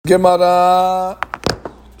Gemara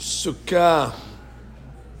Succah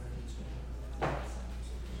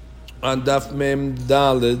on Daf Mem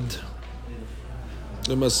Dalid.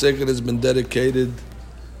 The Masechet has been dedicated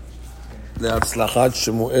to Atzlachat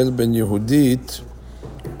Shemuel ben Yehudit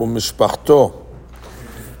u'Mishpachto.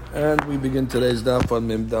 And we begin today's Daf on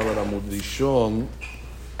Mem Dalid Amud Rishon.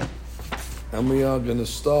 And we are going to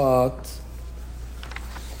start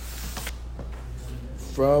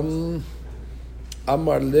from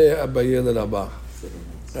Amar le Abaye le Rabba.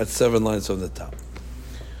 That's 7 lines from the top.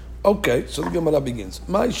 Okay, so the Gemara begins.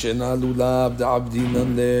 Ma shena lulav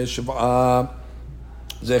da'avdinan le shiv'a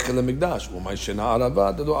zechel le-mikdash. U'ma shena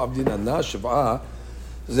arava da'avdinan la shiv'a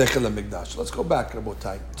zechel le-mikdash. Let's go back,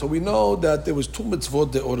 Rabotai. So we know that there was 2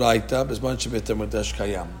 mitzvot de'oraita b'zman she'beit HaMikdash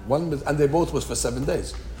kayam. And they both was for 7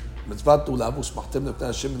 days. Mitzvah lulav u'smachtem lefnei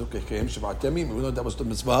Hashem v'nukechem shiv'at yamim. We know that was the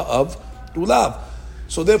mitzvah of lulav.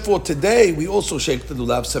 So therefore, today we also shake the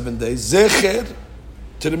lulav 7 days. Zecher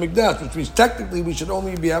to the mikdash, which means technically we should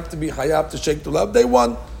only have to be hayab to shake the lulav day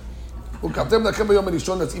 1.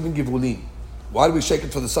 That's even givulin. Why do we shake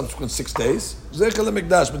it for the subsequent 6 days? Zecher le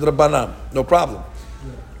mikdash with rabbanan, no problem.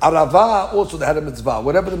 Arava also they had a mitzvah.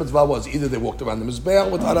 Whatever the mitzvah was, either they walked around the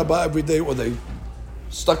mizbeah with arava every day, or they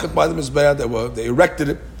stuck it by the mizbeah. They erected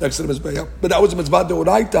it next to the mizbeah. But that was a mitzvah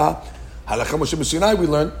deoraita. Halakha Moshe Sinai we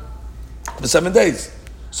learned for 7 days.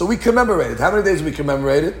 So we commemorated. How many days do we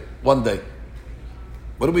commemorated? 1 day.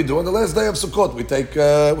 What do we do on the last day of Sukkot? We take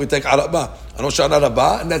Arabah. Anoshan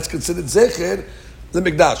Arabah, and that's considered Zecher the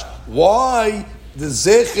Mikdash. Why the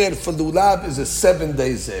Zecher for Lulav is a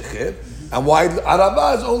 7-day Zecher, and why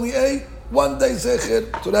Arabah is only a 1-day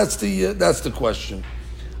Zecher? So that's the question.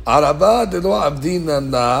 Arabah de lo avdina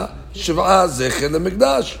na shiv'a Zecher the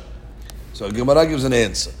Mikdash. So Gemara gives an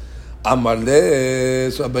answer. Amar le,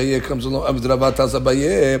 so Abaye comes along. Rava tells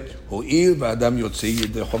Abaye, Ho'il v'adam yotzi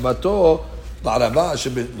yidei chovato la'arava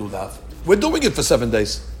shebet lulav. We're doing it for 7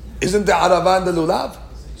 days. Isn't the arava and the lulav?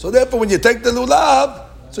 So therefore, when you take the lulav,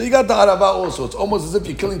 so you got the arava also. It's almost as if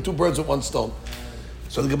you're killing 2 birds with 1 stone.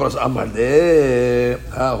 So the Gemara says, Amar le,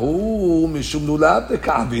 hahu mishum lulav de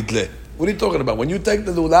ka'avid le. What are you talking about? When you take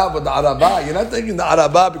the lulav with the arava, you're not taking the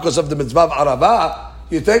arava because of the mitzvah of arava.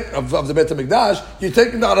 You take of the Beit HaMikdash, you're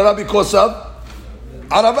taking the Arava because of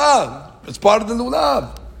Arava. It's part of the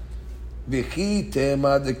Lulav.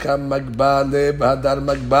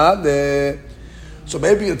 So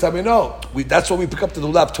maybe you'll tell me, no, that's why we pick up the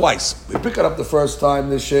Lulav twice. We pick it up the first time,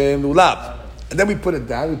 the Shem Lulav. And then we put it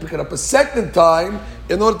down, we pick it up a second time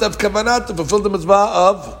in order to have kavanah to fulfill the mitzvah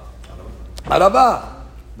of Arava.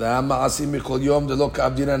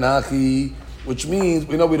 Which means,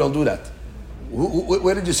 we know we don't do that.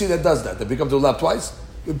 Where did you see that does that? They pick up the lulav twice?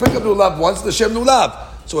 We pick up the lulav once, the Shem lulav.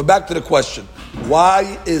 So we're back to the question.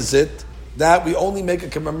 Why is it that we only make a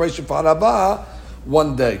commemoration for Arabah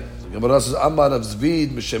 1 day? Gemara says, Amar of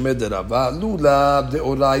Zvid, Mishemed Arabah, lulav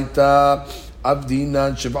deoraita,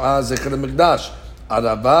 avdinan shiv'a zecher mikdash.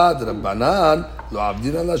 Arabah Rabbanan, lo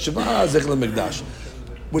avdinan la shiv'a zecher mikdash.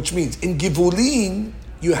 Which means, in Givulin,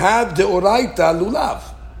 you have deoraita lulav.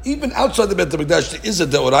 Even outside the Beit HaMikdash, there is a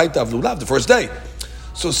deoraita of lulav the first day.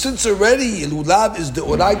 So since already lulav is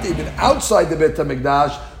deoraita even outside the Beit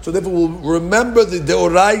HaMikdash, so therefore we'll remember the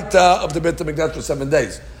deoraita of the Beit HaMikdash for 7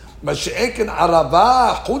 days. Mashiach and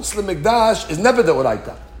Arava chutz leMikdash is never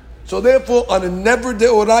deoraita. So therefore, on a never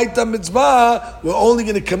deoraita mitzvah, we're only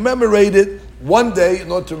going to commemorate it 1 day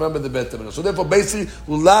in order to remember the Beit HaMikdash. So therefore, basically,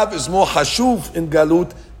 lulav is more hashuv in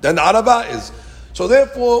galut than Arava is. So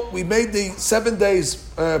therefore, we made the 7 days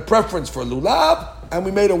preference for lulav, and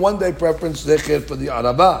we made a 1 day preference zecher for the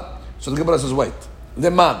arava. So the Gemara says, wait,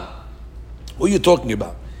 leman, who are you talking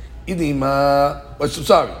about? Idima,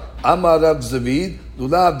 sorry, Amar Rav Zavid,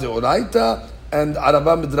 lulav deoraita, and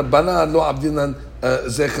arava midrabanan lo abdinan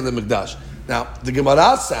zecher lemikdash. Now, the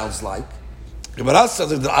Gemara sounds like the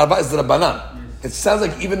arava is the rabbanan. It sounds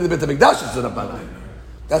like even in the Beit HaMikdash is the rabbanan.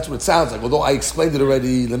 That's what it sounds like, although I explained it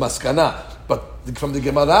already, lemaskana. But from the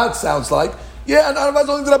Gemara, it sounds like, yeah, and Arava is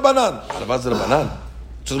only the Rabbanan. Arava is the Rabbanan.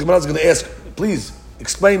 So the Gemara is going to ask, please,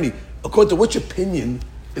 explain me, according to which opinion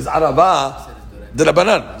is Arava the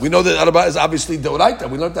Rabbanan? We know that Arava is obviously the Oraita.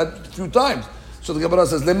 We learned that a few times. So the Gemara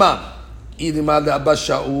says, Leman, Idima de Abba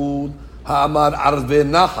Shaul, Ha'amar Arve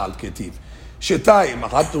Nahal Ketiv, Shetai,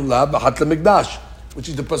 Mahat Lulav, Mahat Lemikdash, which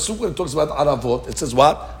is the pasuk when it talks about Aravot. It says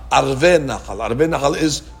what? Arve Nahal. Arve Nahal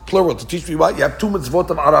is plural. To teach me what? You have 2 mitzvot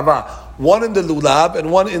of Arava. 1 in the Lulav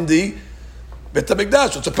and 1 in the Beit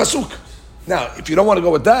HaMikdash. So it's a pasuk. Now, if you don't want to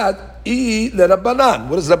go with that, I le Rabbanan.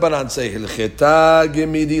 What does Rabbanan say? Hilcheta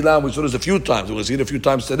gemidi lam. We saw this a few times. We're going to see it a few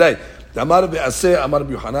times today. Amar be'aseh, Amar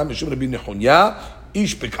be'Yohanan, Mishum Rabbi Nehunya,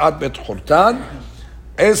 איש בקעת בית חורתן,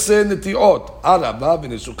 10 נטיעות, ערבה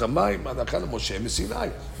וניסוק המים, הדרכה למשה מסיני.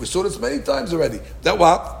 We saw this many times already. That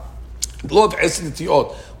what? The law of 10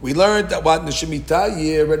 netiot. We learned that what in the Shemitah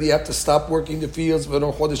year already you have to stop working the fields for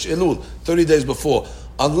Chodesh Elul, 30 days before.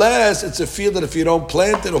 Unless it's a field that if you don't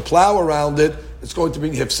plant it or plow around it, it's going to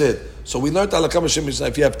bring hefsid. So we learned Alakam Hashem Mishnah,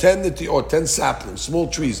 if you have 10 netiot, 10 saplings, small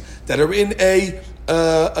trees, that are in a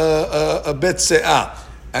bet se'ah.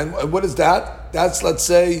 And what is that? That's, let's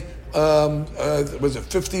say, was it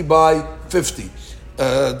 50 by 50?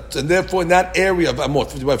 And therefore in that area of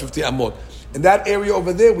Amot, 50 by 50 Amot, in that area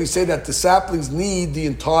over there, we say that the saplings need the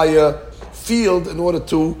entire field in order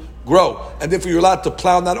to grow. And therefore, you're allowed to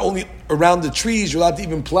plow not only around the trees, you're allowed to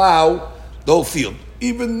even plow the whole field.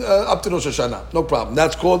 Even up to Rosh Hashanah. No problem.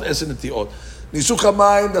 That's called Esen Netiot. Nisuch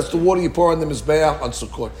HaMayim, that's the water you pour on the Mizbeach on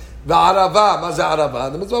Sukkot. V'arava, ma ze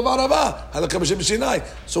arava? The mitzvah of arava. Halakha b'shem Sinai.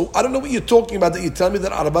 So I don't know what you're talking about that you tell me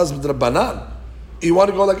that arava is b'drabanan. You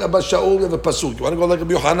want to go like Abba Shaul, you have a pasuk. You want to go like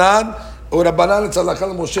Rabbi Yohanan, or Rabbanan, it's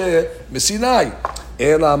halakha Moshe Sinai.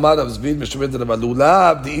 Ela amar Rav Zvid Meshumed Rav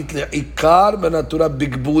Lulav di'it le'ikar benatura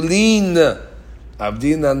bigbulin.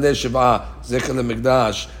 Avdin ane shiv'a zecher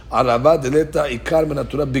le'mikdash. Arava deleta ikar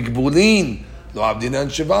benatura bigbulin. Lo avdin ane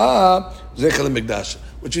shiv'a zecher le'mikdash.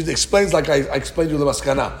 Which explains, like I explained you the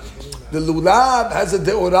Maskana. The Lulav has a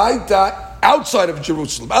deoraita outside of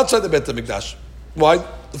Jerusalem, outside the Beit HaMikdash. Why?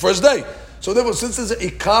 The first day. So therefore, since there's an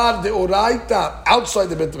ikar deoraita outside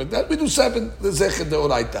the Beit HaMikdash, we do 7 the zecher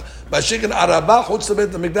deoraita. But Sheikh and Arabah, which the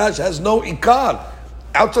Beit HaMikdash has no ikar.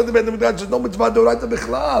 Outside the Beit HaMikdash, there's no mitzvah deoraita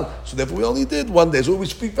bichlal. So therefore, we only did one day. So we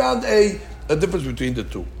found a difference between the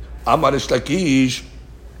two. Amar Rish Lakish.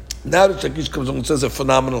 Now Rish Lakish comes along and says a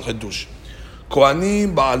phenomenal chidush.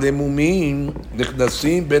 כהנים בעלי מומים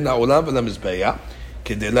נכנסים בין העולם ולמזבח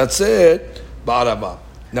כדי לצאת בערבה.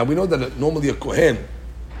 Now we know that normally a kohen,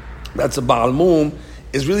 that's a Baal Mum,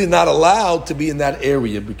 is really not allowed to be in that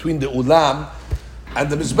area between the ulam and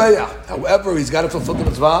the mizbeach. However, he's got to fulfill the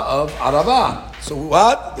mitzvah of arava. So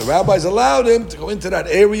what? The rabbis allowed him to go into that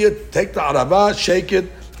area, take the arava, shake it,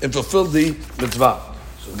 and fulfill the mitzvah.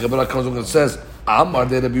 So the Gemara comes along and says, Amar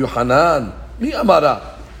de Rabbi Yohanan, mi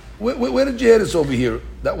amara. Where did you hear this over here?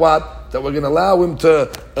 That what? That we're going to allow him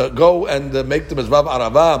to go and make the mitzvah of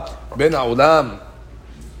arava ben ha'olam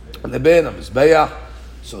leben ha'mizbeach.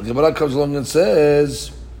 So the Gemara comes along and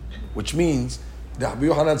says, which means that Rabbi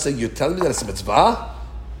Yohanan saying, you're telling me that it's a mitzvah?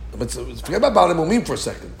 Forget about Baalei Mumim for a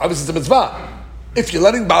second. Obviously it's a mitzvah. If you're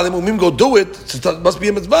letting Baalei Mumim go do it, it must be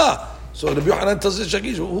a mitzvah. So Rabbi Yohanan tells the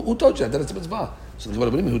Shakish, who told you that it's a mitzvah? So the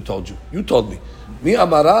Gemara, what do you mean who told you? You told me. Mi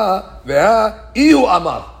amara veha ihu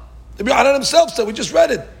amar. Rabbi Yohanan himself said, we just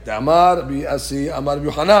read it. Amar Rabbi Asi, Amar Rabbi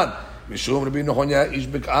Yohanan. Mishum Rabbi Nehonya ish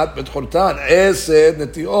b'k'at bet chortan. Esed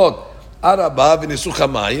netiot. Araba v'nisuch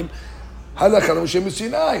hamayim. Halakha Moshe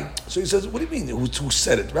Sinai. So he says, what do you mean? Who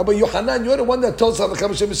said it? Rabbi Yohanan, you're the one that told us Halakha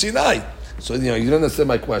Moshe Sinai. So you don't understand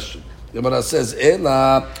my question. The Gemara says,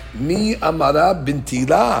 Ela mi amara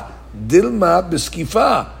bintila dilma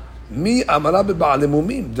b'skifa. Mi amara b'ba'alei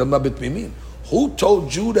mumim dilma b'tmimim. Who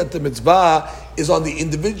told you that the mitzvah is on the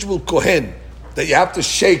individual kohen, that you have to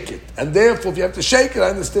shake it? And therefore, if you have to shake it, I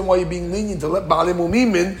understand why you're being lenient to let Baalei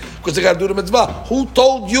Mumim in, because they got to do the mitzvah. Who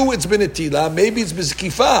told you it's been a tila? Maybe it's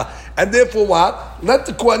b'skifa. And therefore what? Let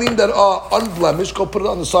the kohanim that are unblemished go put it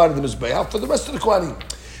on the side of the mizbeach for the rest of the kohanim.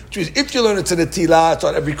 Which means if you learn it's in a tila, it's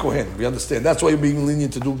on every kohen. We understand. That's why you're being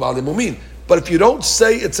lenient to do Baalei Mumim. But if you don't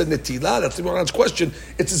say it's a netila, that's the Quran's question,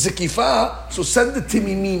 it's a zikifa, so send the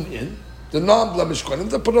timimim in, the non-blemished kohanim,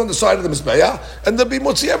 they'll put it on the side of the mizbeach, and they'll be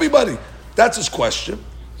motzi everybody. That's his question.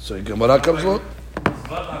 So Gemara comes along.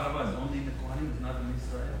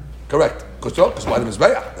 Correct. Because why the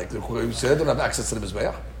mizbeach? Like the Kohen said, they don't have access to the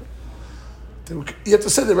mizbeach. You have to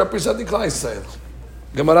say they're representing Klal Yisrael.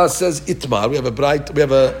 Gemara says Itmar. We have a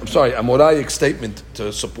Moraic statement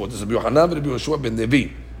to support this. Rabbi Yohanan and Rabbi Yoshua ben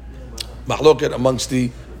Levi. Mahloket amongst the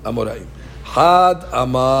Amoraim. Had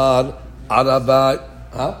Amar Araba.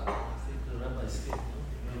 Huh?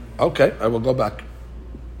 Okay, I will go back.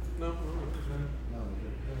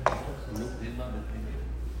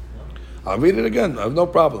 I'll read it again. I have no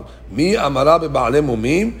problem. Mi amara b'ba'alei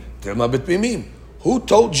mumim tilma b'tmimim. Who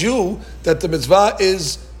told you that the mitzvah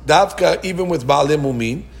is davka even with ba'alei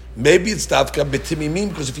mumim? Maybe it's davka b'timimim,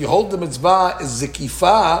 because if you hold the mitzvah is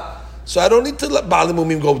zikifa, so I don't need to let ba'alei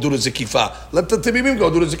mumim go do the zikifa. Let the timimim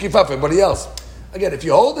go do the zikifa for everybody else. Again, if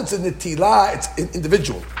you hold it's in the tila, it's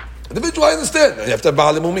individual. Individual, I understand. You have to have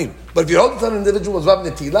ba'alei mumim. But if you hold it on an individual mitzvah in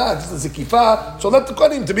the tila, it's the zikifa, so let the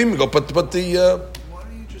kohanim timimim go put the... Why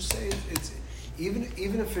don't you just say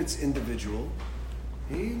even if it's individual,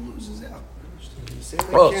 he loses out.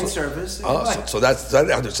 Service. So that's not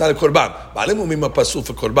a korban. Ba'alim umim pasul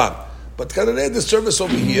for korban. But the service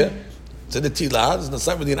over here, it's in the tilah. It's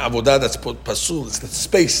not really an avodah that's pasul. It's the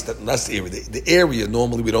space that's the area. The area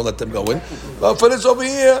normally we don't let them go in. But for this over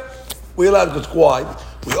here, we allow it. Why?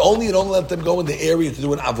 We only don't let them go in the area to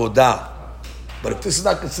do an avodah. But if this is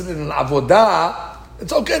not considered an avodah,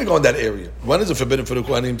 it's okay to go in that area. When is it forbidden for the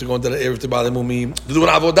kohanim to go into that area to ba'alim umim to do an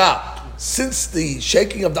avodah? Since the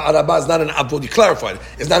shaking of the arabah is not an avodah, you clarified it.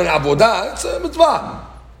 It's not an avodah, it's a mitzvah.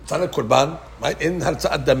 It's not a korban, right? In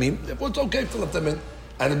hartza'at damim, therefore it's okay to let them in.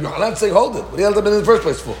 And if Yohanan say, hold it, what do you let them in the first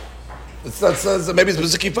place for? Maybe it's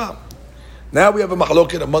b'zikifah. Now we have a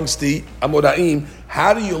machloket amongst the Amoraim.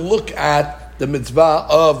 How do you look at the mitzvah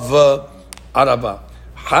of arabah?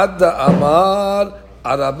 Hadda amar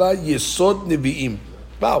arabah yesod nevi'im.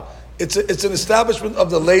 Wow, it's an establishment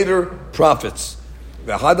of the later prophets.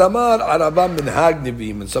 V'hadamar arabah minhag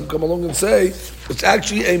nevi'im, and some come along and say it's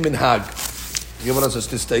actually a minhag. Gemara says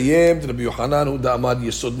tistayem Rabbi Yochanan hu da'amar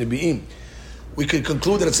yesod nevi'im. We could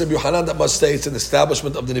conclude that it's Rabbi Yochanan that must say it's an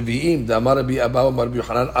establishment of the nevi'im. Da'amar Rabbi Abba Rabbi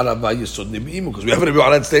Yochanan arabah yesod nevi'im, because we have Rabbi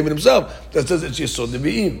Yochanan statement himself that says it's yesod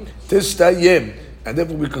nevi'im. Tistayem, and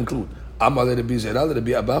therefore we conclude. Amar Rabbi Zera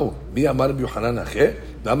Rabbi Abahu. Mi amar Rabbi Yochanan acheh.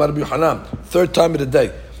 Da'amar Rabbi Yochanan. Third time of the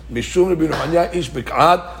day. Mishum Rabbi Yochanan ish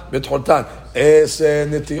b'k'ad b'tchortan.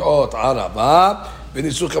 Nitiot arabah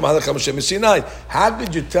v'nisuch halakha Moshe Sinai. How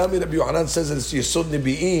could you tell me that Rabbi Yochanan says that it's Yesod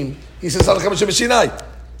Nebi'im? He says halakha Moshe Sinai.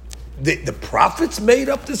 The prophets made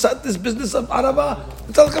up this business of arabah.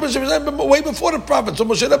 It's halakha Moshe Sinai way before the prophets. So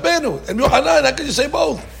Moshe Rabbeinu and Yochanan. How can you say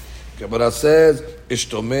both? Gemara says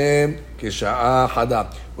ishtomem kisha'a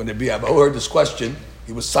hada. When Rabbi Abahu heard this question,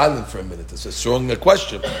 he was silent for a minute. It's a strong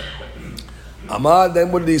question. Amar,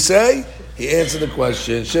 then what did he say? He answered the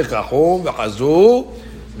question. Shechachum v'chazu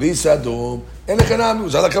v'sadum. Elechanami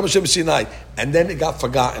was halakha Moshe Sinai, and then it got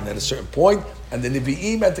forgotten at a certain point, and the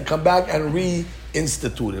Nevi'im had to come back and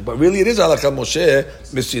reinstitute it. But really, it is halakha Moshe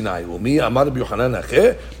Sinai. Umi Amar Rabbi Yochanan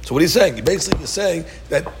acheh. So what he's saying? He basically is saying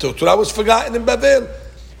that Torah was forgotten in Babel,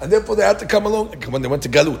 and therefore they had to come along when they went to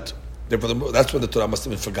Galut. Therefore, that's when the Torah must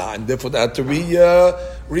have been forgotten. Therefore, they had to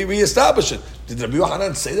re-establish it. Did Rabbi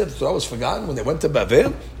Yochanan say that the Torah was forgotten when they went to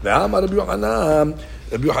Babel? Rabbi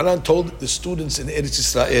Yochanan told the students in Eretz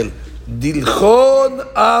Yisrael, Dilchon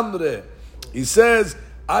Amre. He says,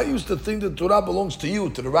 I used to think the Torah belongs to you,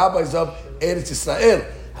 to the rabbis of Eretz Yisrael.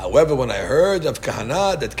 However, when I heard of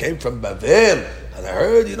Kahana that came from Babel, and I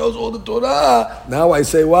heard he knows all the Torah, now I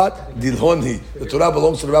say what? Dilhoni. The Torah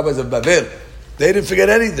belongs to the rabbis of Babel. They didn't forget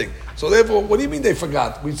anything. So therefore, what do you mean they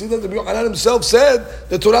forgot? We see that Rabbi Yochanan himself said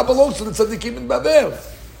the Torah belongs to the tzaddikim in Babel.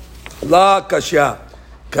 La kasha.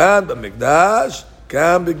 Kan b'mikdash,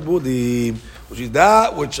 kan b'gbudim. Which is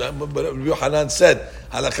that which Rabbi Yochanan said,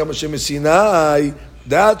 halakha Moshe Sinai,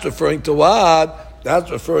 that's referring to what? That's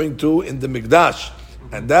referring to in the Mikdash.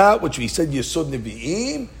 And that which we said Yesod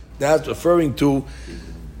Nevi'im, that's referring to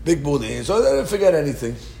big building. So they didn't forget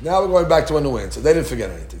anything. Now we're going back to a new answer. They didn't forget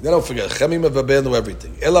anything. They don't forget. Chemim of Babel knew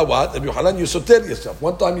everything. Ela what? Rabbi Yochanan, you soter yourself.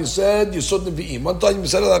 One time you said Yesod Nevi'im. One time you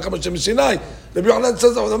said halakha Moshe Sinai. Rabbi Yochanan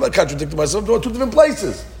says, I'm not contradicting myself. There are two different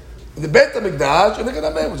places. In the Beit HaMikdash, and the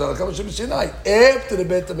Kadameh was halakha Moshe Sinai. After the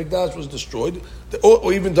Beit HaMikdash was destroyed,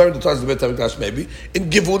 or even during the times of the Beit HaMikdash maybe, in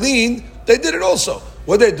Givulin, they did it also.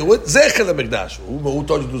 What did they do it? Zechel HaMikdash. Who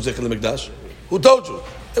told you to do Zechel HaMikdash? Who told you?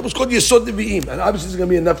 It was called Yesod Nevi'im. And obviously it's going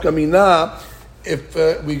to be enough kamina if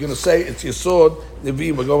we're going to say it's Yesod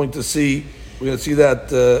Nevi'im. We're going to see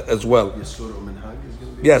that as well. Yesod Minhag is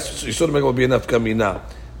going to be? Yes, Yesod Minhag will be enough kamina.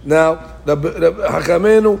 Now,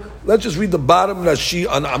 Hakamenu, let's just read the bottom Rashi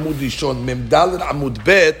on Amud Rishon, Memdalad Amud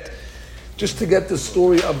Bet, just to get the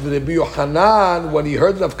story of Rabbi Yochanan. When he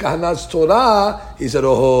heard of Kahana's Torah, he said,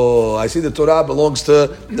 oh, I see the Torah belongs to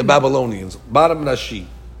the Babylonians. Bottom Rashi.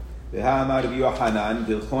 והאמר רבי יוחנן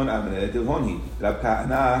דלכון אמרה דלהון היא רב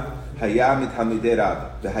כהנא היה מתלמידי רב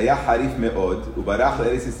והיה חריף מאוד וברח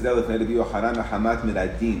לארץ ישראל לפני רבי יוחנן מחמת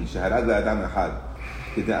מרדים שהרג לאדם אחד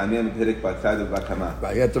כדאמר מפרק בתרד ובקמה.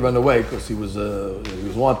 He had to run away because he was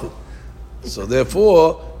wanted. So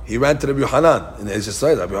therefore he ran to Rabbi Yochanan in Eretz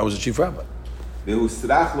Yisrael. Rabbi Yochanan was the chief rabbi.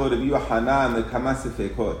 והוסרח לו רבי יוחנן לכמה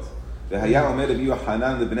ספקות והיה אומר רבי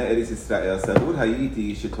יוחנן לבני ארץ ישראל סבור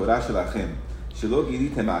הייתי שתורה שלכם שלא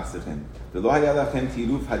גיליתם מעשיכם, ולא היה לכם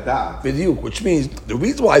תירוף הדעת. בדיוק, which means, the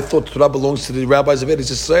reason why I thought Torah belongs to the rabbis of Eretz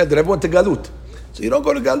Yisrael, that everyone to Galut. So you don't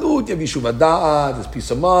go to Galut, you have Yishuv Hada'at, there's peace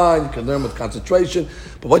of mind, you can learn with concentration.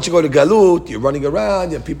 But once you go to Galut, you're running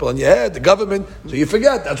around, you have people on your head, the government, so you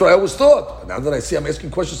forget. That's what I always thought. Now that I see I'm asking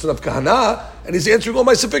questions to Rav Kahana, and he's answering all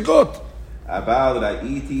my sefekot. אבל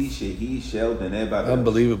ראיתי שהיא של בני בבל.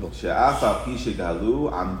 Unbelievable. שאף על פי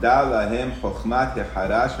שגלו, עמדה להם חוכמת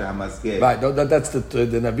החרש והמסגר. Right, that's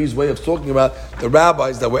the Navi's way of talking about the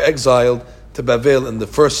rabbis that were exiled to Babel in the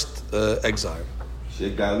first exile.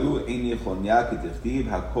 שגלו אין יכוניה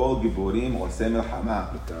כתכתיב, הכל גיבורים עושה מלחמה.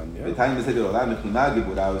 ותיים בסדר עולם, מכינה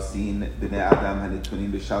גיבורה עושים בני אדם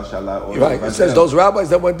הנתונים בשלשלה. Right, it says those rabbis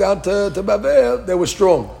that went down to Babel, they were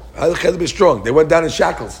strong. How they be strong? They went down in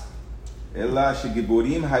shackles. אלא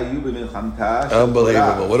שגיבורים היו במלחמתה.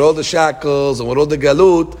 Unbelievable. With all the shackles and with all the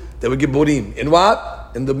galut, they were giburim. In what?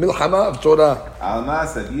 In the milchama of Torah. Alma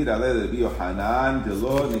sabir ale Rabbi Yohanan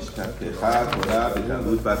delo nishtakecha Torah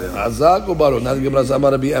b'galut Babel. Azak ubaru. Now the Gemara says,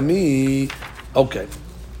 Amar Rabbi Ami. Okay.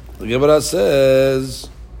 The Gemara says,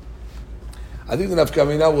 I think the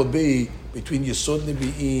nafkamina will be between Yesod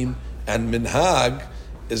Nevi'im and Minhag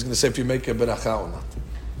is going to say if you make a beracha or not.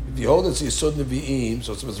 If you hold it's Yesod Nevi'im,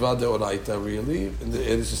 so it's mitzvah deoraita really, in the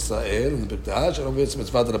Eretz Yisrael, in the Mikdash, and over it's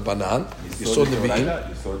mitzvah Rabbanan. Yesod Nevi'im.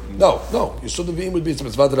 No. Yesod Nevi'im would be it's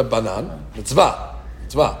mitzvah Rabbanan. Mitzvah.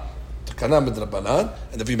 Takana mit Rabbanan,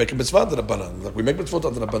 and if you make a mitzvah Rabbanan, like we make mitzvot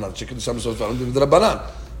on Rabbanan, chicken to some sort of Rabbanan.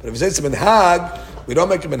 But if you say it's a minhag, we don't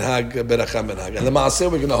make a minhag beracha minhag. And the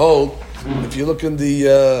maaseh we're going to hold. If you look in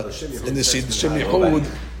the Shem Yehud,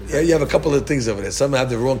 yeah, you have a couple of things over there. Some have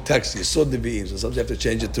the wrong text. Yesod Nevi'im, so sometimes you have to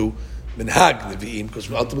change it to minhag Nevi'im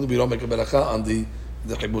because ultimately we don't make a beracha on the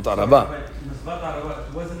chibut araba. Mitzvah araba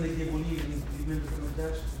wasn't the kibunim even in the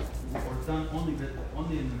Mikdash, or done only in the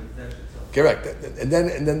Mikdash itself. Correct. And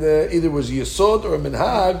then either was Yesod or a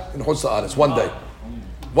minhag in Chutz La'aretz.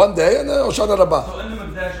 One day, and then Hoshana Rabbah. So in the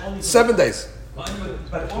Mikdash only 7 days.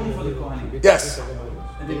 But only for the Kohanim. Yes.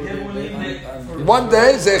 And the kibunim for 1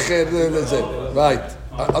 day, zecher, right,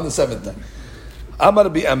 on the 7th day. Amar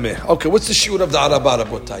bi ameh. Okay, what's the shiur of the araba,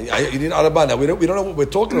 Rabotai? You need araba now. We don't know what we're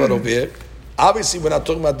talking about over here. Obviously, we're not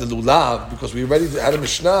talking about the lulav because we already had a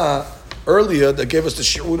mishnah earlier that gave us the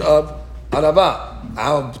shiur of araba.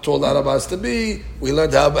 How tall the araba has to be. We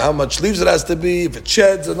learned how much leaves it has to be, if it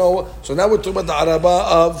sheds and all. So now we're talking about the araba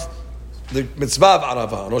of the mitzvah of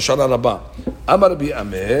araba, Rosh Araba. Amar bi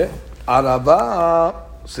ameh. Araba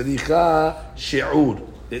sricha shiur.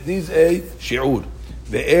 It needs a shiur.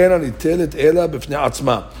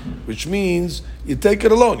 Which means you take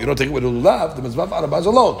it alone. You don't take it with a lulav. The mitzvah of araba is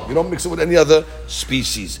alone. You don't mix it with any other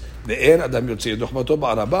species. And you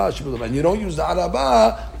don't use the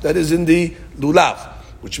araba that is in the lulav,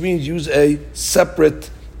 which means use a separate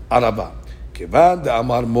araba.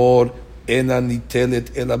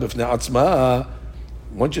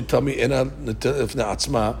 Once you tell me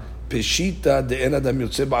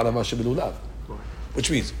which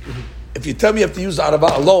means if you tell me you have to use the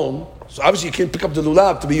araba alone, so obviously you can't pick up the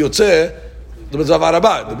lulav to be yotzeh the mitzvah of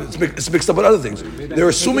araba. It's mixed up with other things. They're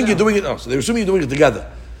assuming you're doing it. So they're assuming you're doing it together.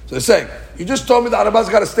 So they're saying you just told me the araba's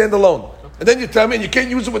got to stand alone, and then you tell me and you can't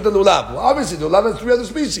use it with the lulav. Well, obviously the lulav has 3 other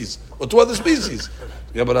species or 2 other species.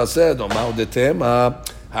 Gemara said, you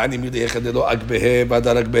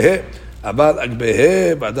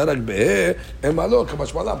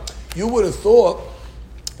would have thought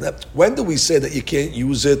that when do we say that you can't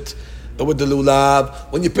use it with the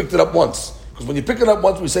lulav? When you picked it up once. Because when you pick it up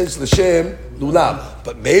once, we say it's l'shem lulav.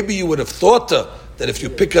 But maybe you would have thought that if you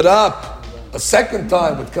pick it up a second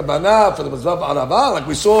time with kavanah for the mitzvah of araba, like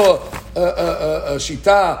we saw a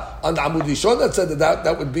shita on the Amud Rishon that said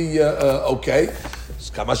that would be okay.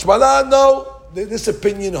 Kamashmala, no. This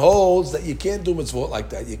opinion holds that you can't do mitzvot like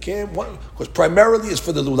that. You can't, because primarily it's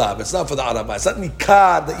for the lulav. It's not for the araba. It's not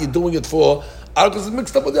nikah that you're doing it for, because it's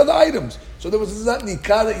mixed up with the other items. So it's not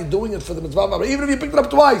nikah that you're doing it for the mitzvah of araba. Even if you picked it up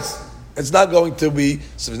twice, it's not going to be.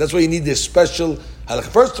 That's why you need this special halakha.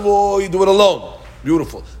 First of all, you do it alone.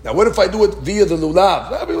 Beautiful. Now, what if I do it via the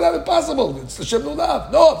lulav? That would be impossible. It's the shem lulav.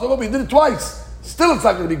 No, you did it twice. Still, it's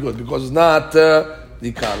not going to be good because it's not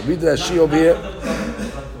nikah. Read the Rashi over here.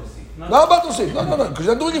 No, because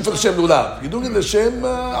you're doing it for the Shem Lulav. You're doing it for the Shem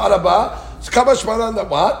Araba. It's Kabash Maran that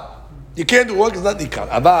what? You can't do work, it's not Nikar.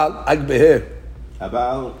 Abal, Agbehe.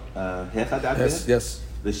 Abal, Hechad Agbehe? Yes.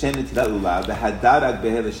 The Shem Nitilat Lulav, the Hadar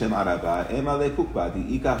Agbehe, the Shem Araba, Ema Lekukba,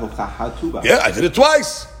 the Ika Hochahatuba. Yeah, I did it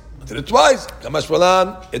twice. Kamash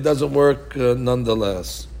Maran, it doesn't work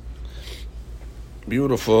nonetheless.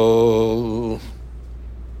 Beautiful.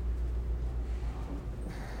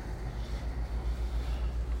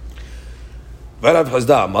 ורב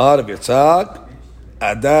חסדה אמר ויצעק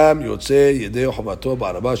אדם יוצא ידי חובתו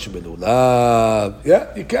בערבה שבלולב.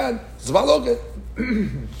 Yeah, you can. It's valid.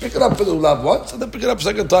 Pick it up for the lulav once and then pick it up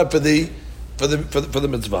second time for the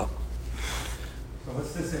mitzvah. So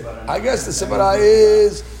what's the Sibara? I guess the Sibara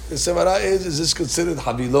is The Sevara is this considered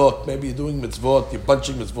havilot? Maybe you're doing mitzvot, you're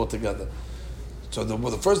bunching mitzvot together. So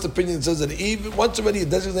the first opinion says that even once already you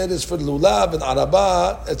designate this for lulav and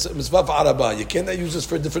araba, it's a mitzvah for araba. You cannot use this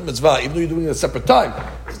for a different mitzvah, even though you're doing it at a separate time.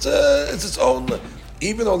 It's its own.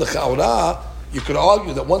 Even on the chaura, you could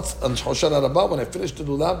argue that once on Hoshan Araba, when I finished the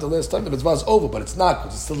lulav the last time, the mitzvah is over, but it's not,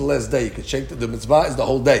 because it's still the last day. You could shake the mitzvah is the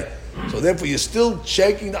whole day. So therefore, you're still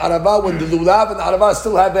shaking the araba when the lulav and the araba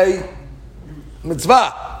still have a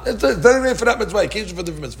mitzvah. It's very for that mitzvah. You can't use it for a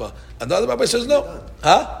different mitzvah. And the other rabbi says no.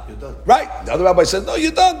 You're done. Right. The other rabbi says no.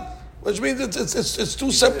 You're done. Which means it's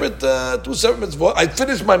two separate mitzvah. I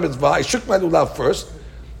finished my mitzvah. I shook my lulav first,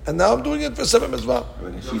 and now I'm doing it for separate mitzvah.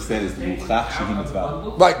 She said it's the muchach shehi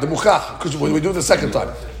mitzvah. Right. The muchach, because we do it the second time.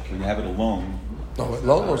 When you have it alone. No,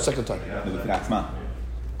 alone or second time. No,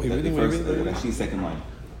 the first, Rashi's second line.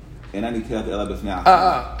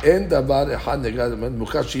 אין דבר אחד נגד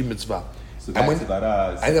מוכח שהיא מצווה. And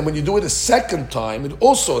then when you do it a second time, it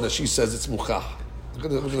also, that she says it's muchach. Look at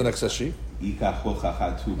the next Rashi.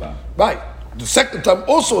 Right. The second time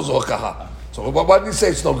also is hokaha. So why did he say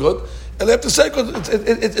it's no good? And after second,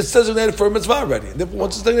 it's designated for a mitzvah already. And then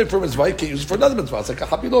once it's designated for a mitzvah, you can't use it for another mitzvah. It's like a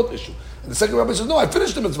habilot issue. And the second rabbi says, no, I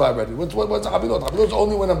finished the mitzvah already. What's a habilot? Habilot is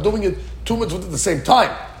only when I'm doing it two mitzvahs at the same time.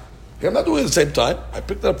 I'm not doing it at the same time. I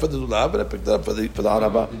picked it up for the lulav and I picked it up for the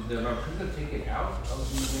araba. Did the rabbi take it out?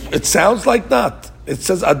 It sounds like not. It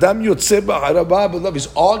says Adam Yotzeh ba'araba b'lav. He's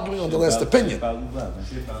arguing on the last opinion.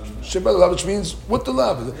 Sheba lulav, which means with the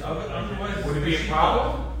love. Would it be a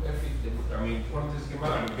problem? From this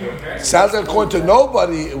Gemara, Sounds like according to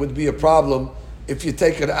nobody, it would be a problem if you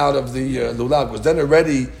take it out of the lulav, because then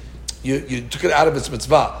already you took it out of its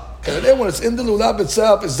mitzvah. Because then when it's in the lulav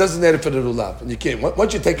itself, it's designated for the lulav, and you can't.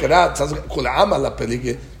 Once you take it out, it sounds like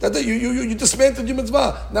that you dismantled your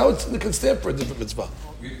mitzvah. Now it can stand for a different mitzvah.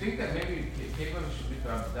 You think that maybe people should be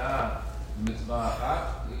mitzvah,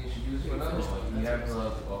 you should use for another one. You have a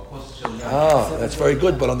post. That's very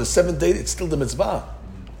good. But on the seventh day, it's still the mitzvah.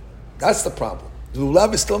 That's the problem. The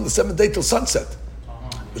lulav is still on the seventh day till sunset.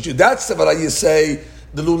 But that's the what you say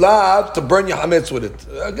the lulav to burn your hametz with it.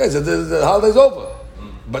 Okay, so the holiday's over.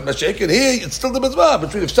 But Mashiach here, it's still the mitzvah.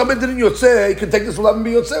 But if somebody didn't yotzeh, you can take this lulav and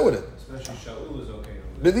be yotzeh with it. Especially Shaul is okay.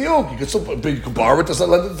 B'diuk, you can borrow it to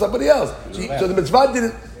lend it to somebody else. So the mitzvah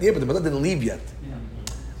didn't. Yeah, but the mitzvah didn't leave yet.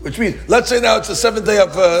 Which means, let's say now it's the seventh day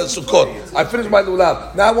of Sukkot. I finished my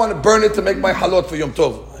lulav. Now I want to burn it to make my halot for Yom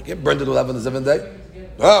Tov. I can't burn the lulav on the seventh day.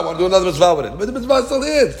 I want to do another mitzvah with it. But the mitzvah is still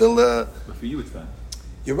here. It's still. But for you, it's fine.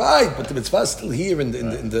 You're right, but the mitzvah is still here in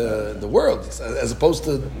the world, as opposed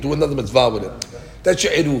to do another mitzvah with it. That's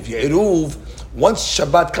your eruv. Your eruv, once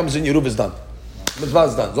Shabbat comes in, your eruv is done. Mitzvah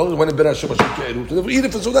is done. As long as when it been Shabbat, your eruv. So eat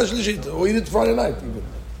it for Sudah Shlishit, or eat it Friday night even.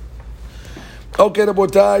 Okay,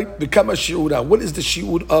 Rabotai, become a shiur. What is the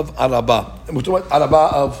shiur of araba? We're talking about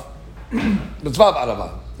araba of mitzvah of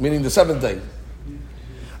araba, meaning the seventh day.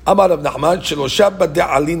 Amar of Nahman, Shelosha Badeh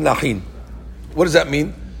Alin Lahin. What does that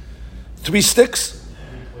mean? 3 sticks?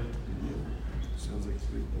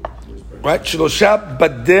 Right? Shelosha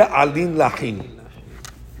Badeh Alin Lahin.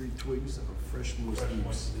 3 twigs of fresh moist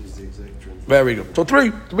leaves is the exact translation. Very good. So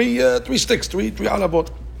three sticks, three alabot.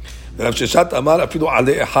 Then Rav Sheshat Amar afilu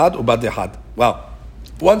ale echad ubad echad. Wow.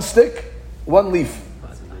 1 stick, 1 leaf.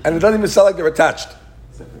 And it doesn't even sound like they're attached.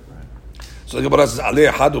 So the Gemara says,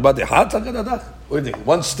 ale echad ubad echad? What do you think?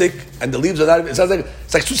 1 stick and the leaves are not, it sounds like,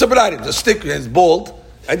 it's like 2 separate items. A stick is bald,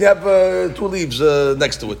 and you have 2 leaves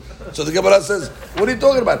next to it. So the Gemara says, what are you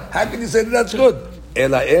talking about? How can you say that that's good?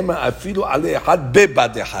 Ela ema afilu ale echad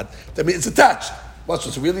bebad echad. That means it's attached. What's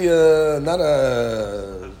it's really not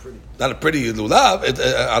a pretty lulav,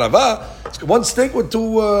 arava. It's 1 stick with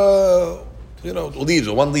 2 leaves,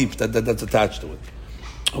 or 1 leaf that's attached to it.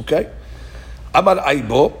 Okay. Amar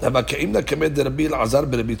Aibo, Habakaimna Kamed Rabbi Azar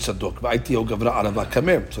Rabbi Tzadok. Va'iti O Gavra Arava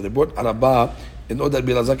Kamem. So they brought Araba in order that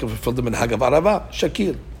Rabbi Azar can fulfill the minhag of Arava.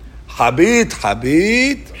 Shakir. Habit.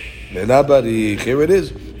 Menabari. Here it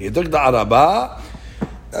is. He took the Araba.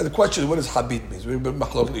 Now the question is, what does Habit mean? We've been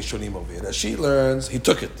machlok lishonim over here. She learns, he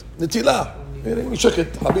took it. Nitila. He shook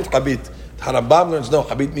it. Habit. The Harambam learns, no,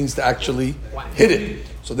 Habit means to actually hit it.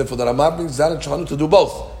 So therefore the Rambam brings Zan and Shahanu to do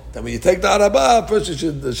both. Then when you take the Araba, first you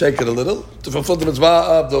should shake it a little to fulfill the mitzvah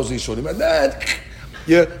of those Yishurim, and then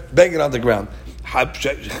you bang it on the ground. Now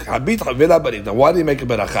why do you make a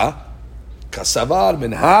beracha? Kasavar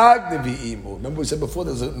minhag nevi'im. Remember we said before,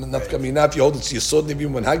 there's a nafka mina, if you hold it to Yisod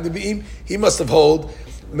nevi'im, minhag nevi'im, he must have held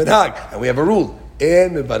minhag. And we have a rule.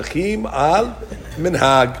 En mevarchim al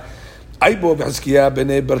minhag. Aibo v'Hizkiah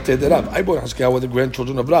b'nei Bertei de Rav. Aibo and Hizkiah were the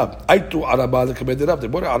grandchildren of Rav. Aitu Araba l'kabed de Rav. They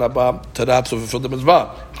brought Araba to Rav to fulfill the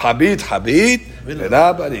mitzvah. Habit,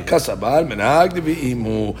 Rav ari kasabar menag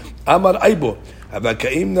devi'imu. Amar Aibo. Hava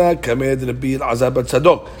ka'imna kamed Rabbi Elazar ben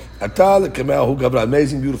Tzadok. Atal kameahu gavra.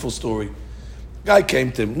 Amazing, beautiful story. Guy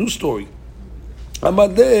came to him. New story. Amar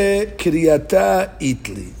le Kiryata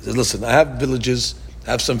Itli. Says, listen, I have villages.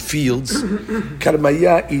 I have some fields.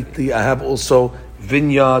 Karmaya Itli. I have also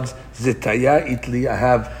vineyards. Zetaya Itli. I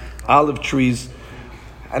have olive trees.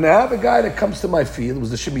 And I have a guy that comes to my field. It was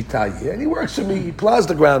the Shemitah year. And he works for me. He plows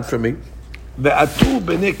the ground for me. Ve'atu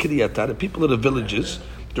b'nei Kiryata. The people of the villages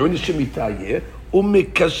during the Shemitah year.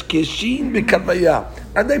 Umikashkeshin b'karmaya.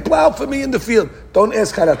 And they plow for me in the field. Don't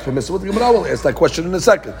ask how that's permissible. The Gemara will ask that question in a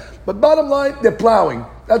second. But bottom line, they're plowing.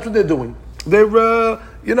 That's what they're doing. They're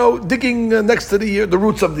digging next to the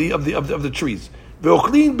roots of the trees.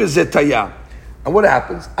 Ve'ochlin b'zetaya. And what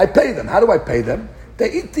happens? I pay them. How do I pay them?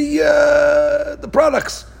 They eat the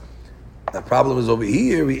products. The problem is over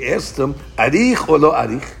here. We asked them, arich or lo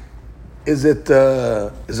arich? Is it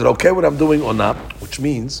okay what I'm doing or not? Which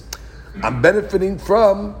means I'm benefiting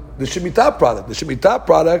from the Shemitah product. The Shemitah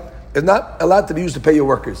product is not allowed to be used to pay your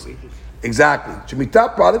workers. Exactly.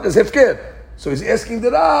 Shemitah product is hefker. So he's asking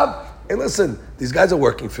the Rav, hey, listen, these guys are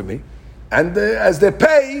working for me. And as they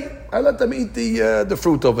pay, I let them eat the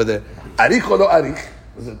fruit over there. Arich or lo arich?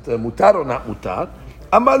 Is it mutar or not mutar?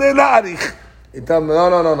 Amale la arich.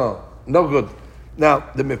 No good. Now,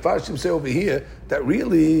 the Mefarshim say over here that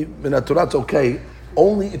really, in the Torah, it's okay,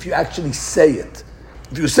 only if you actually say it.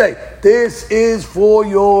 If you say, this is for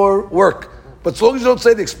your work. But as long as you don't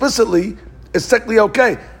say it explicitly, it's technically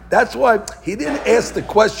okay. That's why he didn't ask the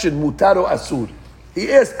question, mutar or asur.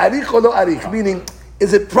 He asked, arich or lo arich, meaning,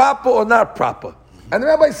 is it proper or not proper? And the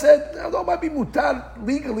rabbi said, no, it might be mutar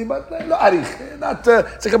legally, but lo arich. Not,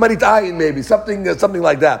 it's like a marit ayin maybe, something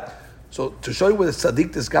like that. So to show you what a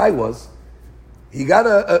tzaddik this guy was, he got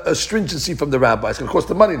a stringency from the rabbi. It's going to cost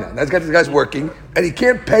the money now. Now this guy's working, and he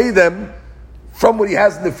can't pay them from what he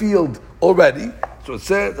has in the field already. So it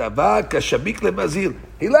says, Avad kashabik lebazil.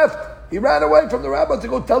 He left. He ran away from the rabbi to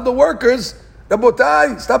go tell the workers,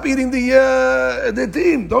 Rabotai, stop eating the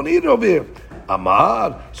team. Don't eat it over here.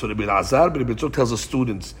 Amar. So Rabbi Elazar, Rabbi Tzadok tells the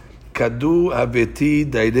students, Kadu aveti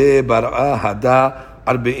daire bar'a hada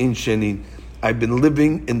arbe'in shenin. I've been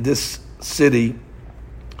living in this city,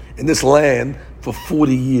 in this land, for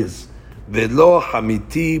 40 years. Velo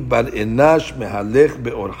hamiti bar enash mehalech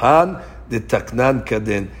be'orhan de taknan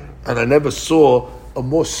kaden. And I never saw a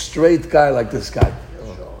more straight guy like this guy.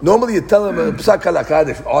 Normally you tell him, Psak halakha,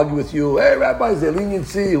 they argue with you, hey rabbis, their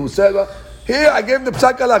leniency, who said, here, I gave him the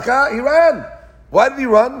Psak halakha, he ran. Why did he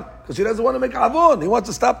run? Because he doesn't want to make avon. He wants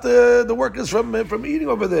to stop the workers from eating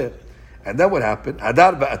over there. And then what happened?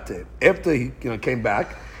 Hadar ba'ateh. After he came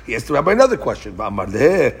back, he asked the rabbi another question. Now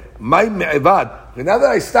that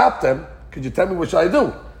I stopped them, could you tell me what should I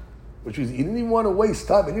do? Which means he didn't even want to waste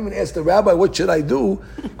time. He didn't even ask the rabbi, what should I do?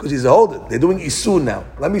 Because he's hold it. They're doing isun now.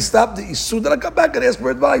 Let me stop the isun, then I'll come back and ask for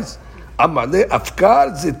advice.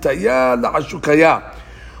 Afkar zitaya la'ashukaya.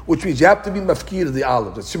 Which means you have to be mafkir of the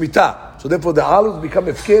olives. It's shemitah. So therefore the olives become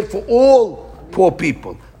mafkir for all poor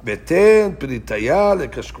people. Beten, peritaya,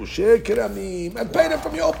 lekashkushe, kiramim. And pay them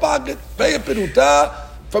from your own pocket. Pay a peruta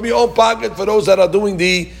from your own pocket for those that are doing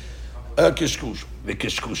the kishkush. The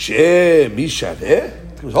kishkushe, mishareh.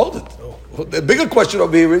 Hold it. The bigger question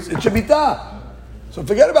over here is, it's shemitah. So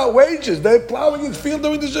forget about wages. They're plowing his field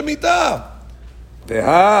during the shemitah.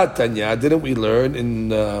 Tanya, didn't we learn in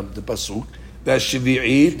the pasuk that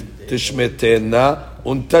shvi'it tishmetena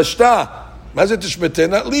untashta? Mazet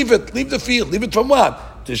tishmetena? Leave it. Leave the field. Leave it from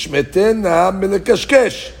what? Tishmetena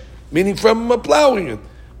melekashkesh, meaning from plowing it.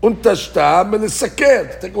 Untashta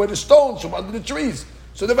melesaker, take away the stones from under the trees.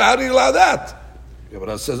 So therefore, how do you allow that?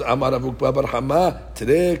 Gemara says, Amar Avuk Babar Hama,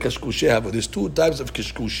 today kashkushe have. There's two types of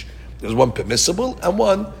kashkush. There's one permissible and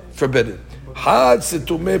one forbidden. Had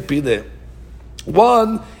situme pile.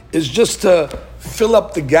 One is just to fill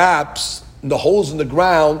up the gaps, the holes in the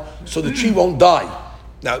ground, so the tree won't die.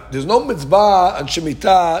 Now, there's no mitzvah on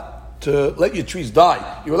Shemitah to let your trees die.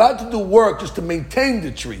 You're allowed to do work just to maintain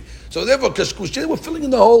the tree. So therefore, kashkushe, we're filling in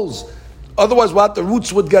the holes. Otherwise, what? The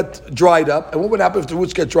roots would get dried up. And what would happen if the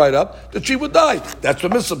roots get dried up? The tree would die. That's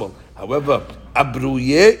permissible. However,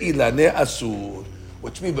 abruye ilane asur.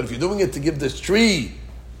 Which means, but if you're doing it to give this tree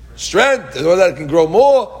strength, in order that it can grow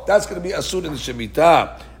more, that's going to be asur in the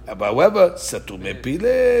Shemitah. However, satume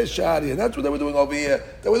pile shari. And that's what they were doing over here.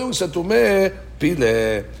 They were doing satume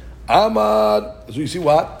pile. Amar. So you see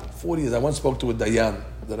what? 40 years. I once spoke to a Dayan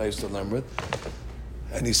that I used to learn with.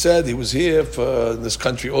 And he said he was here in this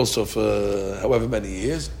country also for however many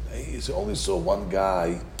years. He only saw one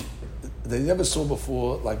guy that he never saw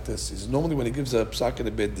before like this. He says normally when he gives a psak in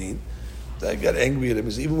a bed din, they get angry at him.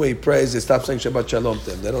 Even when he prays, they stop saying Shabbat Shalom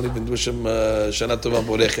to him. They don't even wish him Shana Tova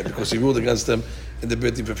Borechet because he ruled against them in the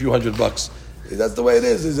bed din for a few $100. That's the way it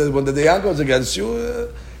is. He says when the dayan goes against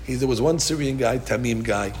you, there was one Syrian guy, Tamim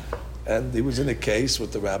guy, and he was in a case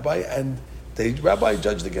with the rabbi, and the rabbi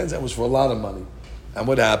judged against him. It was for a lot of money. And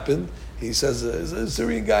what happened? He says, the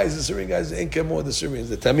Syrian guys, the ain't care more the Syrians,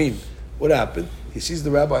 the Tamim. What happened? He sees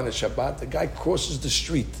the rabbi on a Shabbat. The guy crosses the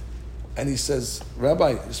street. And he says,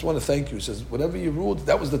 Rabbi, I just want to thank you. He says, whatever you ruled,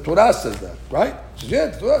 that was the Torah says that, right? He says, yeah,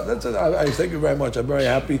 the Torah, that's it. I thank you very much. I'm very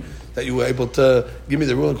happy that you were able to give me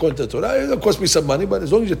the ruling according to the Torah. It'll cost me some money, but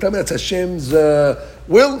as long as you tell me that's Hashem's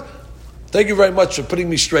will, thank you very much for putting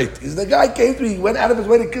me straight. He says, the guy came to me, he went out of his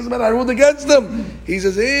way to kiss him, and I ruled against them. He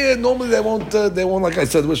says, normally they won't, like I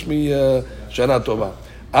said, wish me Shana Tova.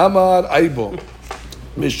 Amar Aibo,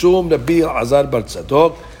 Mishum Rabbi Azar Bar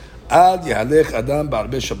Tzadok, Ad Yahalech Adam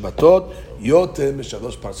Ba'arbe Shabbatot, Yoter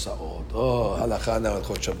Mishalosh Parsaot. Oh, halakha now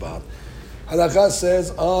Hilchot Shabbat. Halakha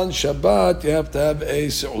says, on Shabbat, you have to have a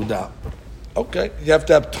Seudah. Okay, you have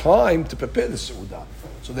to have time to prepare the Seudah.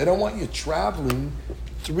 So they don't want you traveling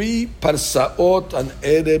 3 parsaot on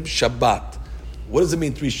Erev Shabbat. What does it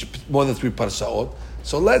mean, more than 3 parsaot?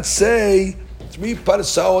 So let's say 3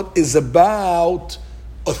 parsaot is about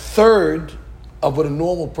a third of what a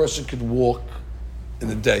normal person could walk in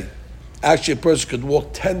a day. Actually, a person could walk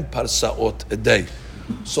 10 parsaot a day.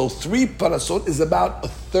 So 3 parsaot is about a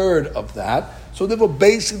third of that. So therefore,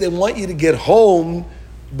 basically, they want you to get home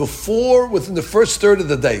within the first third of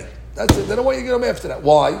the day. That's it. They don't want you to get home after that.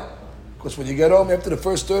 Why? Because when you get home after the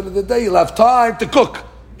first third of the day, you'll have time to cook.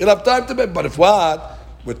 You'll have time to bed. But if what?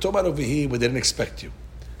 We're talking about over here where they didn't expect you.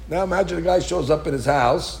 Now imagine a guy shows up in his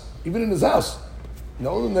house, even in his house. In the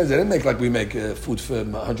olden days, they didn't make like we make food for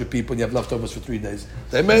 100 people and you have leftovers for 3 days.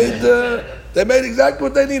 They made exactly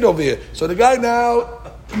what they need over here. So the guy now,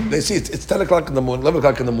 they see it's 10 o'clock in the morning, 11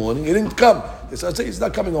 o'clock in the morning. He didn't come. They say he's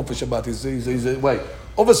not coming home for Shabbat. He's away.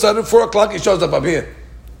 All of a sudden, 4 o'clock, he shows up here.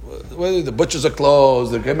 Well, the butchers are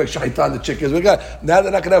closed. They're going to make shaitan the chickens. Now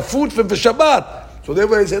they're not going to have food for Shabbat. So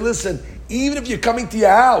they say, listen, even if you're coming to your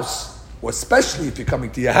house, or especially if you're coming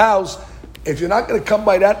to your house, if you're not going to come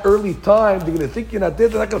by that early time, they're going to think you're not there.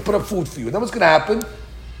 They're not going to put up food for you. Then what's going to happen?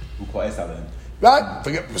 Right?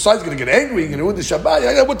 Besides, you're going to get angry. You're going to ruin the Shabbat.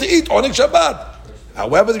 You got what to eat on Shabbat.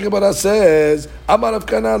 However, the Gemara says, Amar of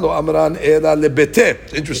Kana lo amran ela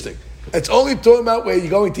lebete. Interesting. It's only talking about where you're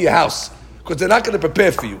going to your house. Because they're not going to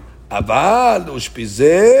prepare for you. But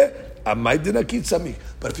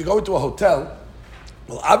if you go into a hotel,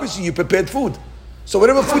 well, obviously you prepared food. So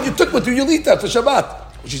whatever food you took with you, you'll eat that for Shabbat.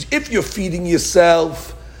 Which is if you're feeding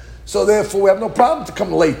yourself. So therefore we have no problem to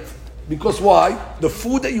come late. Because why? The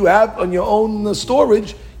food that you have on your own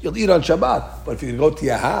storage, you'll eat on Shabbat. But if you go to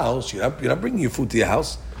your house, you're not bringing your food to your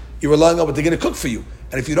house. You're relying on what they're going to cook for you.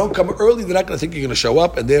 And if you don't come early, they're not going to think you're going to show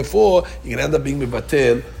up. And therefore, you're going to end up being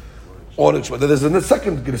mivatel. There's a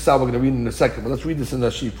second Grisah we're going to read in a second, but let's read this in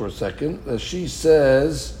Rashi for a second. She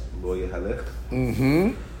says, Lo yehalech.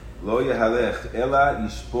 Lo yehalech ela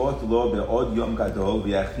yishpot lo be'od yom gadol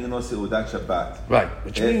v'yachino seudat Shabbat. Right,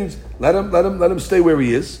 which means let him stay where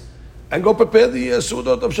he is and go prepare the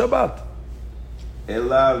seudot of Shabbat.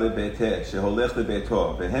 Ela lebete sheholech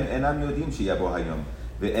lebeto vehem enam yodim sheyavo hayom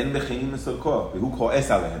ve'en mechinim mesorko vehu ko'es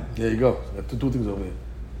alehem. There you go. We have to do 2 things over here.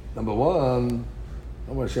 Number 1.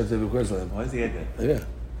 I'm going to share the request on him. Why is he get that? Yeah.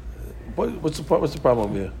 What's the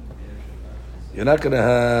problem here? You're not going to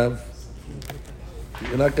have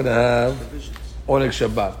Oneg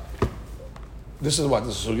Shabbat. This is what?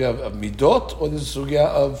 This is Succah of Midot or this is Succah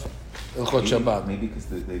of Hilchot Shabbat? Maybe because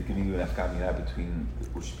they're giving you an afkamina between the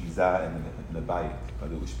Ushpiza and the Bayit. But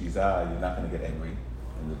the Ushpiza, you're not going to get angry.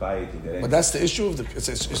 In the Bayit, you get angry. But that's the issue of it's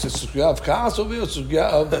a Succah of Kaas over here or Succah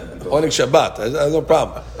of Oneg Shabbat. I have no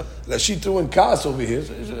problem. She threw in Kaas over here.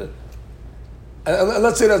 And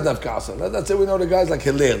let's say it doesn't have Kaas. Let's say we know the guy's like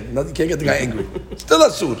Hillel. You can't get the guy angry. Still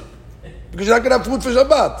asur. Because you're not going to have food for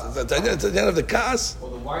Shabbat. It's the end of the Kaas.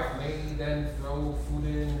 Well, the wife may then throw food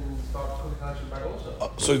in and start cooking on Shabbat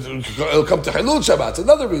also. So it'll come to Hilul Shabbat. It's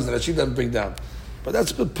another reason that she doesn't bring down. But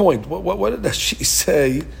that's a good point. What did she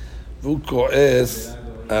say? Vukoes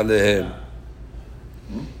alehem.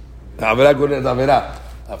 Avera gored avera.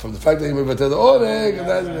 From the fact that he may better the Oneg, and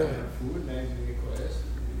that's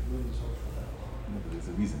There's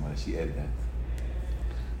a reason why she added that.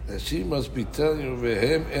 she must be telling you,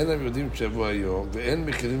 והם אינם יודעים שבוע היום, ואין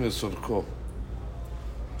מכירים לסורכו.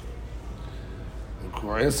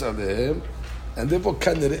 וכועס עליהם, And therefore,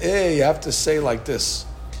 you have to say like this,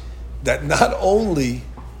 that not only,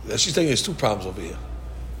 she's saying there's two problems over here.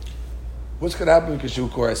 What's going to happen because you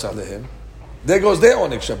chorus on him? There goes their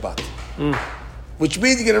onik Shabbat. Which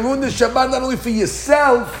means you're going to ruin the Shabbat not only for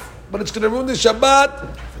yourself, but it's going to ruin the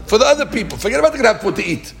Shabbat for the other people. Forget about they're going to have food to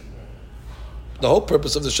eat. The whole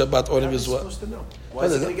purpose of the Shabbat onik is what? Supposed to know. Why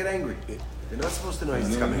is he going to get angry? They're not supposed to know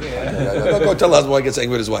he's coming. Don't go tell the husband why he gets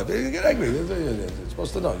angry with his wife. He get angry. He's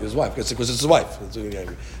supposed to know his wife because it's his wife.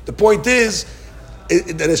 The point is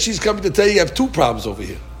that she's coming to tell you have two problems over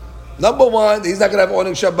here. Number one, he's not going to have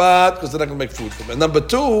onik Shabbat because they're not going to make food for him. And number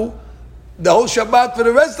two, the whole Shabbat for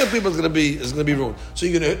the rest of the people is going to be ruined. So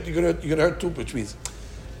you're going to hurt too, which means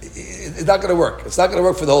it's not going to work. It's not going to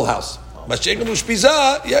work for the whole house. Mashiach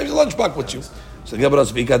u'shpiza, you have your lunchbox with you. So the Gemara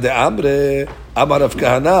speaks de Amre, Amar Rav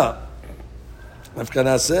Kahana. Rav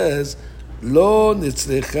Kahana says, Lo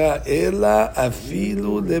nitzrecha ela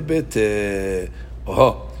afilu lebete.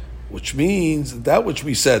 Which means that which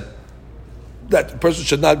we said, that the person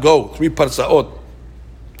should not go 3 parsaot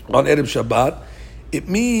on Erev Shabbat, it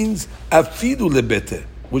means afilu lebete,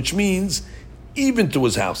 which means even to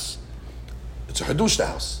his house. It's a hadush to the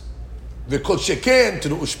house. V'kol sheken to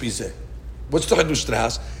the ushpizeh. What's the hadush to the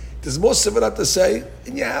house? There's more similar to say,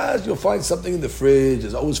 in your house you'll find something in the fridge,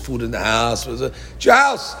 there's always food in the house. It's your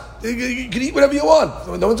house. You can eat whatever you want.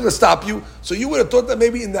 No one's going to stop you. So you would have thought that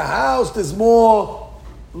maybe in the house there's more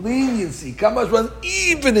leniency. Kamash run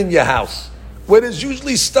even in your house, where there's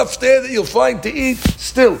usually stuff there that you'll find to eat,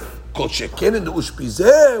 still. Kol sheken in the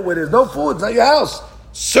ushpizeh, where there's no food, it's not your house.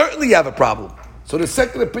 Certainly you have a problem. So the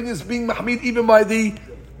second opinion is being mahmid even by the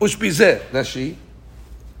ushpizeh. Nashi.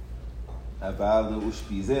 That's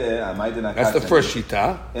the first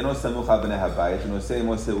shita.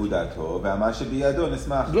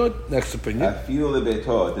 Good. Next opinion.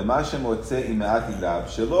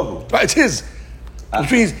 Right, it's his.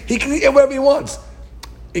 Which means he can eat whatever he wants.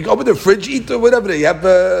 He can open the fridge, eat or whatever. You have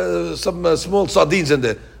some small sardines in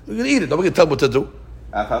there. You can eat it. Nobody can tell him what to do.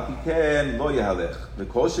 Right.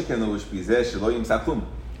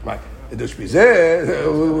 In the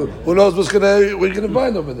ushpizeh, who knows what you're gonna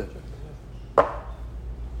find over there?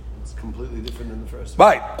 It's completely different than the first.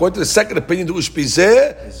 Right. According to the second opinion, the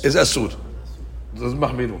ushpizeh is asur. Doesn't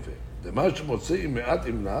mahmir over. The mash motzi me'at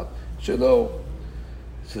imnav shelo.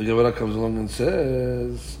 So the Gemara comes along and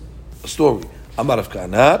says a story. Amar Rav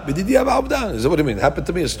Kahana b'didi ab'avdan. Is that what I mean? It happened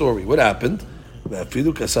to me a story. What happened? That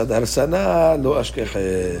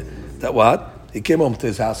what? He came home to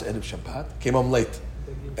his house Erev Shabbat. Came home late,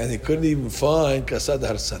 and he couldn't even find kasad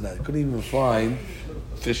harsana. He couldn't even find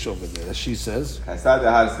fish over there. As she says. Kasad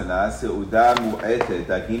harsana seuda mu'etet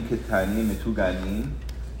dagim ketanim metuganim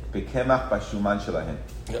bekemach bashuman shelahem.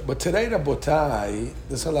 But today, Rabotai,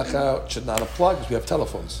 this halakha should not apply because we have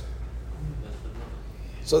telephones.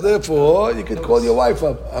 So therefore, you could call your wife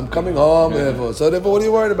up. I'm coming home. Therefore. So therefore, what are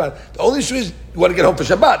you worried about? The only issue is you want to get home for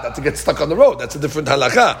Shabbat, not to get stuck on the road. That's a different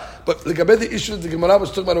halakha. But like the issue that the Gemara was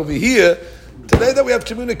talking about over here, today that we have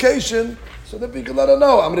communication, so that we can let her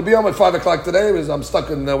know. I'm going to be home at 5 o'clock today. I'm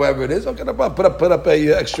stuck in wherever it is. Okay, put up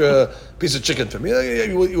a extra piece of chicken for me.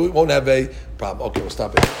 You won't have a problem. Okay, we'll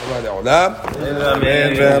stop it.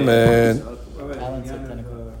 Amen.